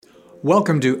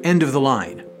Welcome to End of the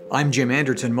Line. I'm Jim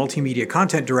Anderton, Multimedia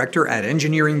Content Director at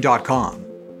Engineering.com.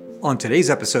 On today's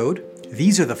episode,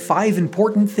 these are the 5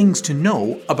 important things to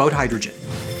know about hydrogen.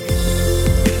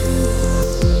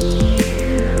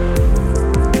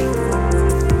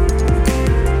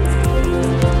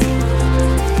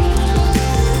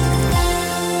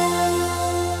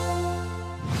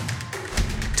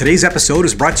 Today's episode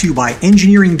is brought to you by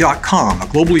Engineering.com, a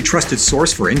globally trusted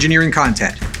source for engineering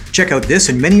content. Check out this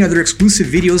and many other exclusive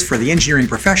videos for the engineering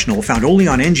professional found only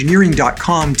on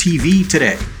Engineering.com TV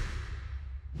today.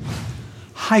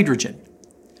 Hydrogen.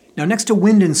 Now, next to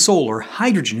wind and solar,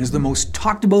 hydrogen is the most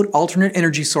talked about alternate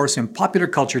energy source in popular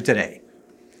culture today.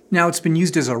 Now, it's been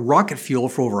used as a rocket fuel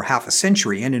for over half a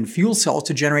century and in fuel cells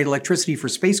to generate electricity for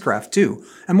spacecraft too,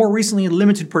 and more recently in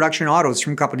limited production autos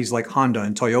from companies like Honda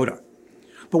and Toyota.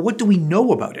 But what do we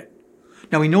know about it?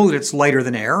 Now, we know that it's lighter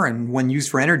than air, and when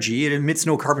used for energy, it emits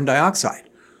no carbon dioxide.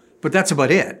 But that's about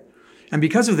it. And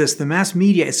because of this, the mass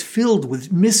media is filled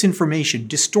with misinformation,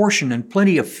 distortion, and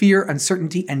plenty of fear,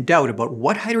 uncertainty, and doubt about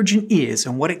what hydrogen is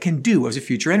and what it can do as a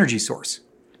future energy source.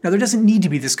 Now, there doesn't need to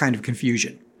be this kind of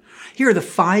confusion. Here are the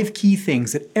 5 key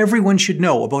things that everyone should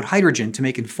know about hydrogen to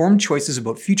make informed choices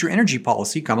about future energy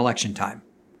policy come election time.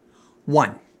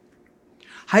 1.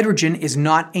 Hydrogen is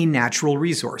not a natural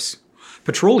resource.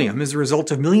 Petroleum is the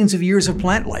result of millions of years of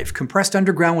plant life compressed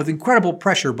underground with incredible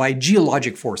pressure by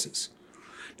geologic forces.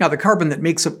 Now, the carbon that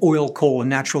makes up oil, coal, and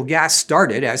natural gas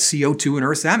started as CO2 in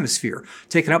Earth's atmosphere,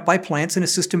 taken up by plants in a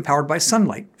system powered by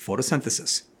sunlight,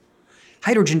 photosynthesis.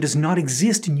 Hydrogen does not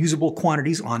exist in usable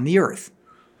quantities on the Earth.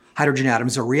 Hydrogen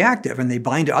atoms are reactive and they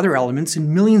bind to other elements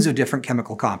in millions of different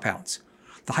chemical compounds.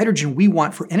 The hydrogen we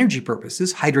want for energy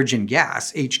purposes, hydrogen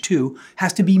gas, H2,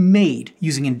 has to be made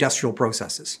using industrial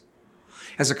processes.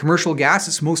 As a commercial gas,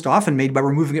 it's most often made by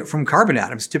removing it from carbon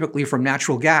atoms, typically from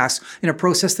natural gas, in a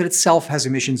process that itself has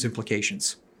emissions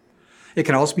implications. It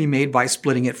can also be made by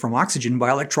splitting it from oxygen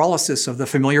by electrolysis of the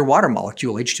familiar water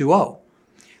molecule, H2O.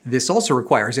 This also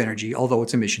requires energy, although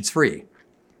it's emissions-free.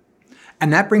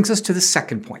 And that brings us to the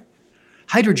second point.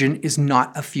 Hydrogen is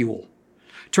not a fuel.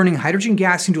 Turning hydrogen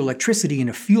gas into electricity in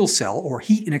a fuel cell or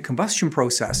heat in a combustion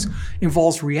process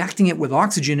involves reacting it with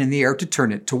oxygen in the air to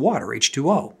turn it to water,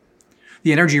 H2O.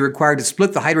 The energy required to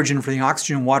split the hydrogen from the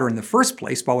oxygen and water in the first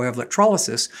place by way of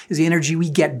electrolysis is the energy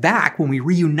we get back when we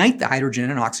reunite the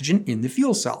hydrogen and oxygen in the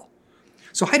fuel cell.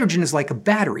 So hydrogen is like a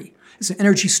battery. It's an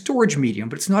energy storage medium,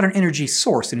 but it's not an energy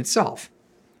source in itself.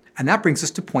 And that brings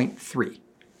us to point 3.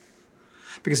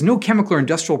 Because no chemical or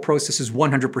industrial process is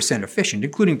 100% efficient,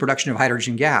 including production of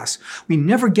hydrogen gas, we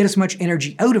never get as much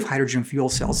energy out of hydrogen fuel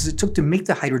cells as it took to make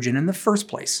the hydrogen in the first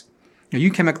place. Now, you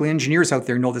chemical engineers out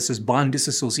there know this as bond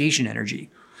dissociation energy.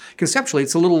 Conceptually,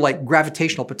 it's a little like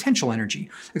gravitational potential energy,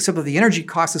 except that the energy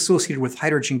costs associated with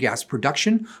hydrogen gas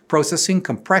production, processing,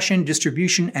 compression,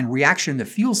 distribution, and reaction in the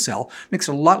fuel cell makes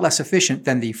it a lot less efficient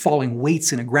than the falling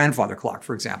weights in a grandfather clock,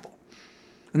 for example.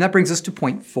 And that brings us to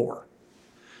point 4.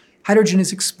 Hydrogen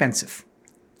is expensive.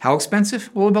 How expensive?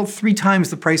 Well, about 3 times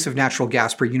the price of natural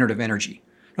gas per unit of energy.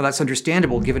 Now, that's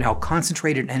understandable given how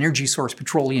concentrated an energy source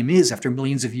petroleum is after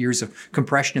millions of years of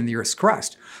compression in the Earth's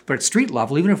crust. But at street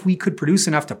level, even if we could produce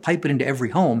enough to pipe it into every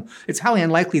home, it's highly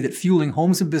unlikely that fueling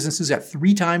homes and businesses at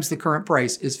 3 times the current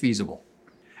price is feasible.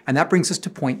 And that brings us to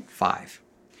point 5.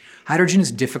 Hydrogen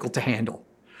is difficult to handle.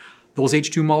 Those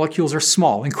H2 molecules are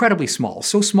small, incredibly small,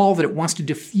 so small that it wants to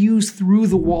diffuse through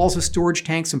the walls of storage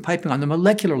tanks and piping on the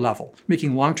molecular level,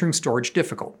 making long-term storage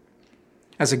difficult.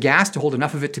 As a gas, to hold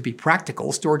enough of it to be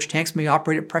practical, storage tanks may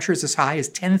operate at pressures as high as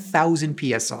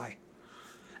 10,000 psi.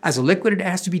 As a liquid, it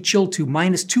has to be chilled to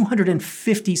minus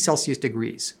 250 Celsius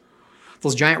degrees.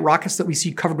 Those giant rockets that we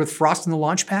see covered with frost in the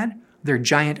launch pad, they're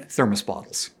giant thermos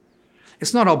bottles.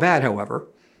 It's not all bad, however.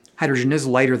 Hydrogen is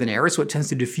lighter than air, so it tends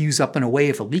to diffuse up and away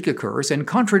if a leak occurs, and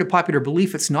contrary to popular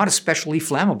belief, it's not especially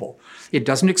flammable. It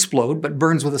doesn't explode, but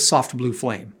burns with a soft blue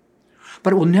flame.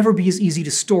 But it will never be as easy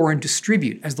to store and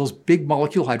distribute as those big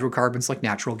molecule hydrocarbons like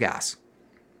natural gas.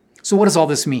 So what does all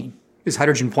this mean? Is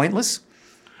hydrogen pointless?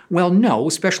 Well, no,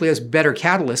 especially as better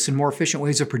catalysts and more efficient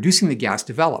ways of producing the gas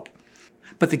develop.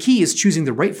 But the key is choosing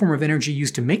the right form of energy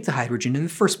used to make the hydrogen in the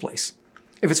first place.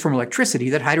 If it's from electricity,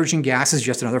 that hydrogen gas is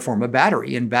just another form of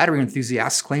battery, and battery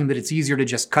enthusiasts claim that it's easier to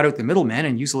just cut out the middleman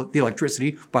and use the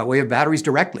electricity by way of batteries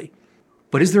directly.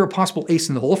 But is there a possible ace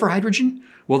in the hole for hydrogen?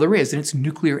 Well, there is, and it's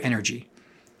nuclear energy.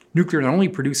 Nuclear not only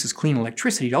produces clean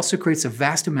electricity, it also creates a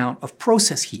vast amount of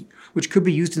process heat, which could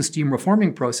be used in steam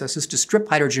reforming processes to strip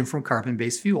hydrogen from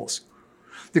carbon-based fuels.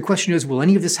 The question is, will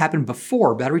any of this happen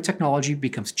before battery technology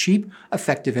becomes cheap,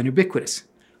 effective, and ubiquitous?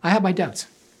 I have my doubts.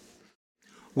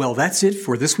 Well, that's it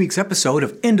for this week's episode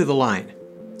of End of the Line.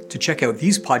 To check out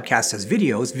these podcasts as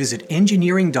videos, visit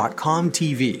engineering.com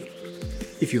TV.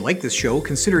 If you like this show,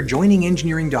 consider joining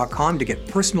engineering.com to get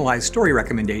personalized story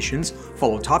recommendations,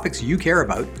 follow topics you care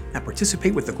about, and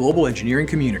participate with the global engineering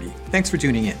community. Thanks for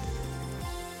tuning in.